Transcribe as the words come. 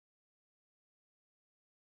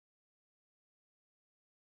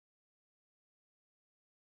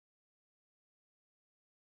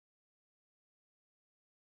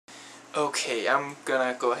Okay, I'm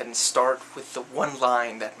gonna go ahead and start with the one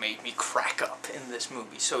line that made me crack up in this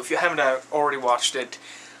movie. So if you haven't already watched it,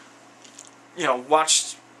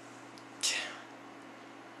 watch...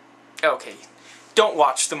 Okay, don't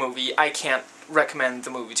watch the movie. I can't recommend the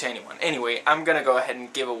movie to anyone. Anyway, I'm gonna go ahead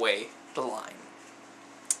and give away the line.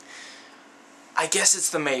 I guess it's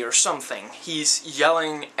the mayor or something. He's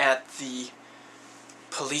yelling at the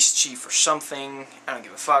police chief or something. I don't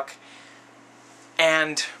give a fuck.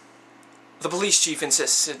 And the police chief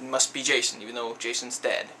insists it must be Jason, even though Jason's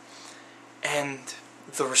dead. And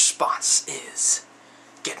the response is,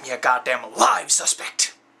 "Get me a goddamn alive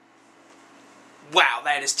suspect!" Wow,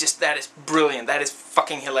 that is brilliant. That is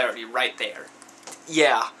fucking hilarity right there.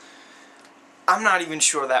 Yeah. I'm not even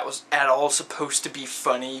sure that was at all supposed to be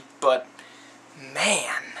funny, but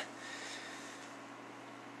man.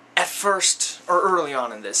 At first, or early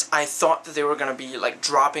on in this, I thought that they were going to be, like,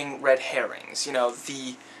 dropping red herrings. You know,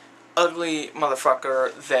 the ugly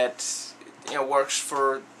motherfucker that, works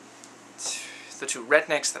for the two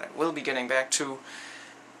rednecks that I will be getting back to.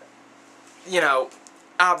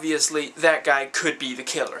 Obviously, that guy could be the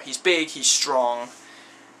killer. He's big, he's strong,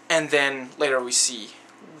 and then later we see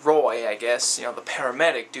Roy, I guess, the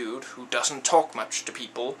paramedic dude who doesn't talk much to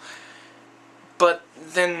people. But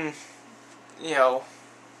then, Mr.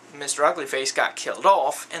 Uglyface got killed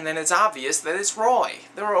off, and then it's obvious that it's Roy.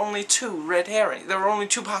 There are only two red herrings. There are only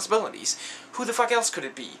two possibilities. Who the fuck else could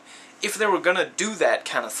it be? If they were gonna do that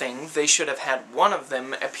kind of thing, they should have had one of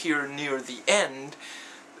them appear near the end,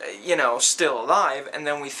 still alive, and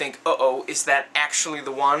then we think, uh-oh, is that actually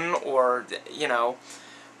the one, or,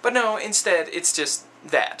 But no, instead, it's just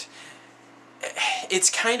that. It's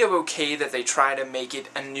kind of okay that they try to make it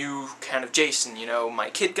a new kind of Jason, my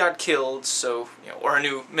kid got killed, so, or a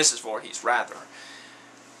new Mrs. Voorhees, rather.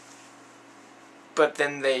 But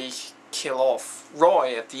then they kill off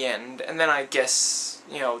Roy at the end, and then I guess,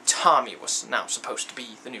 Tommy was now supposed to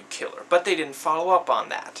be the new killer, but they didn't follow up on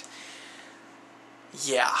that.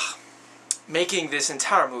 Yeah. Making this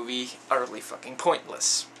entire movie utterly fucking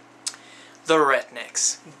pointless. The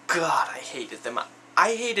rednecks. God, I hated them.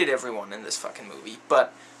 I hated everyone in this fucking movie,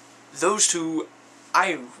 but those two,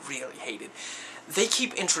 I really hated. They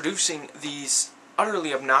keep introducing these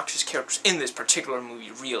utterly obnoxious characters in this particular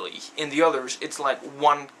movie, really. In the others, it's like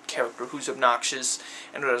one character who's obnoxious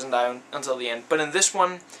and who doesn't die until the end. But in this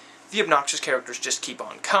one, the obnoxious characters just keep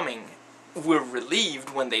on coming. We're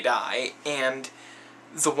relieved when they die, and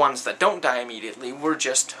the ones that don't die immediately, we're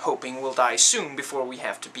just hoping will die soon before we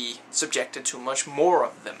have to be subjected to much more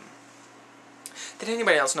of them. Did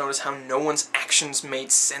anybody else notice how no one's actions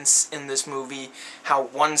made sense in this movie? How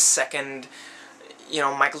 1 second,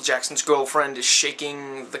 Michael Jackson's girlfriend is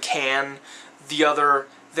shaking the can, the other,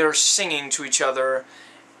 they're singing to each other,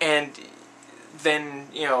 and then,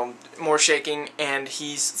 more shaking, and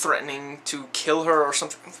he's threatening to kill her or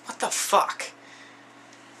something. What the fuck?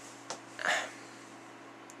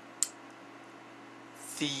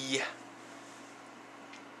 The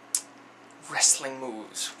wrestling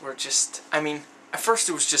moves were just, at first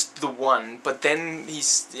it was just the one, but then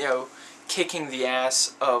he's, kicking the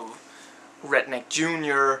ass of Redneck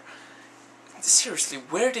Jr. Seriously,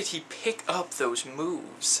 where did he pick up those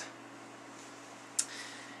moves?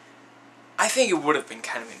 I think it would have been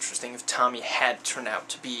kind of interesting if Tommy had turned out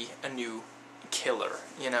to be a new killer.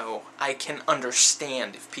 I can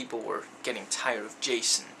understand if people were getting tired of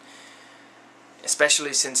Jason.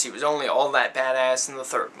 Especially since he was only all that badass in the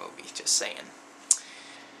third movie, just saying.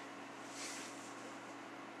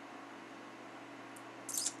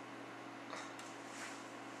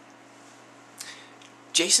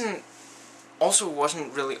 Jason also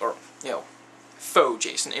wasn't really, or, faux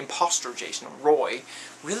Jason, imposter Jason, Roy,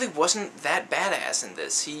 really wasn't that badass in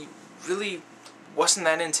this. He really wasn't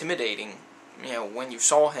that intimidating, when you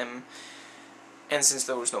saw him. And since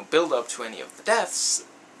there was no build-up to any of the deaths,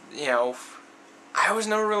 I was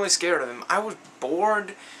never really scared of him. I was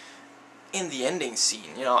bored in the ending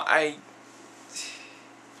scene.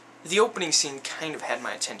 The opening scene kind of had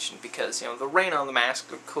my attention because, the rain on the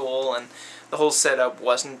mask looked cool and the whole setup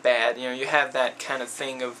wasn't bad. You have that kind of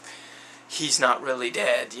thing of, he's not really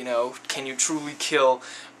dead, can you truly kill?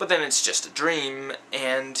 But then it's just a dream,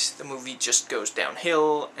 and the movie just goes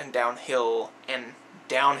downhill and downhill and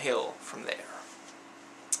downhill from there.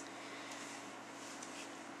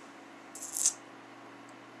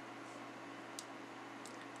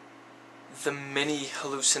 The many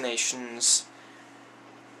hallucinations,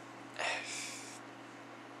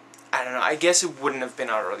 I don't know, I guess it wouldn't have been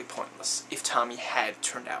utterly pointless if Tommy had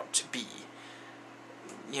turned out to be,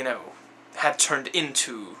 had turned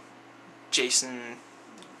into Jason,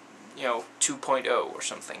 2.0 or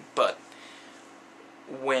something, but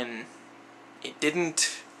when it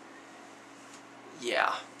didn't,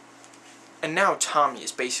 yeah. And now Tommy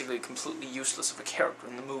is basically completely useless of a character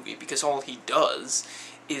in the movie, because all he does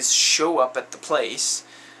is show up at the place.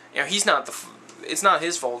 He's not it's not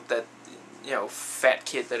his fault that, fat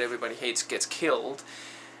kid that everybody hates gets killed.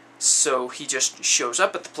 So he just shows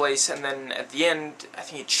up at the place, and then at the end, I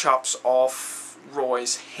think he chops off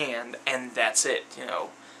Roy's hand, and that's it,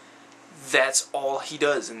 That's all he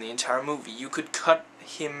does in the entire movie. You could cut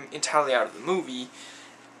him entirely out of the movie,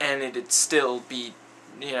 and it'd still be,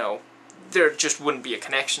 there just wouldn't be a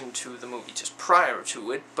connection to the movie just prior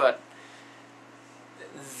to it, but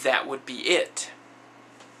that would be it.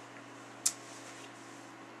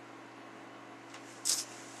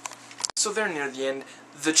 So there near the end,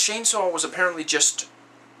 the chainsaw was apparently just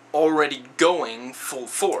already going full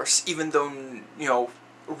force, even though,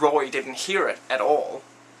 Roy didn't hear it at all.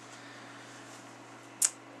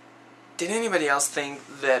 Did anybody else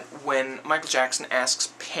think that when Michael Jackson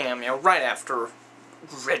asks Pam, right after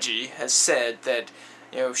Reggie has said that,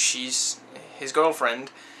 she's his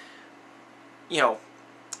girlfriend,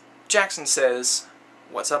 Jackson says,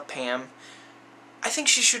 "What's up, Pam?" I think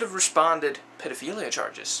she should have responded, "Pedophilia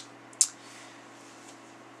charges."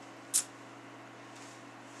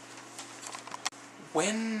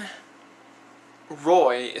 When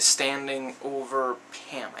Roy is standing over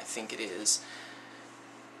Pam, I think it is,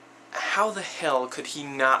 how the hell could he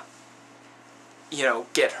not,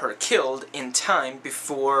 get her killed in time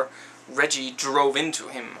before Reggie drove into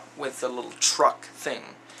him with the little truck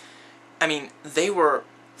thing? I mean, they were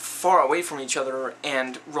far away from each other,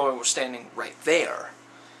 and Roy was standing right there.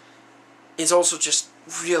 It's also just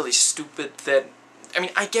really stupid that,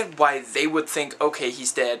 I get why they would think, okay,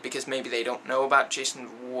 he's dead, because maybe they don't know about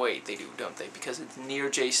Jason. Wait, they do, don't they? Because it's near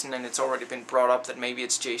Jason, and it's already been brought up that maybe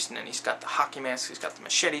it's Jason, and he's got the hockey mask, he's got the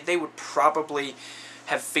machete. They would probably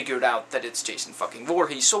have figured out that it's Jason fucking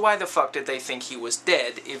Voorhees, so why the fuck did they think he was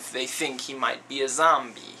dead if they think he might be a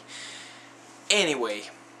zombie? Anyway,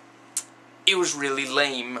 it was really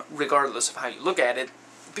lame, regardless of how you look at it,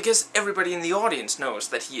 because everybody in the audience knows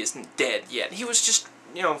that he isn't dead yet. He was just,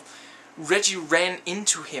 Reggie ran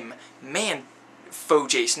into him. Man,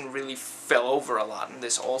 faux Jason really fell over a lot in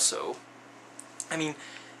this also.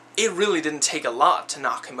 It really didn't take a lot to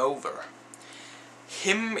knock him over.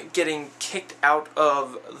 Him getting kicked out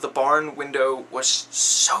of the barn window was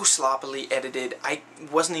so sloppily edited, I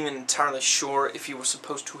wasn't even entirely sure if he was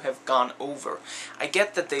supposed to have gone over. I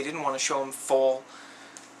get that they didn't want to show him fall,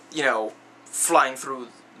 flying through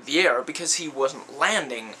the air, because he wasn't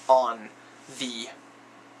landing on the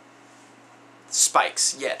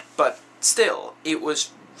spikes yet, but still, it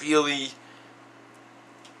was really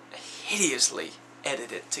hideously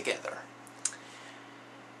edited together.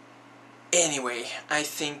 Anyway, I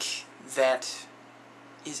think that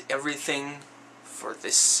is everything for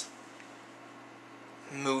this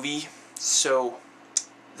movie. So,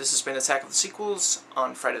 this has been Attack of the Sequels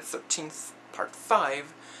on Friday the 13th, Part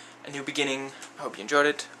 5, A New Beginning. I hope you enjoyed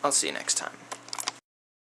it. I'll see you next time.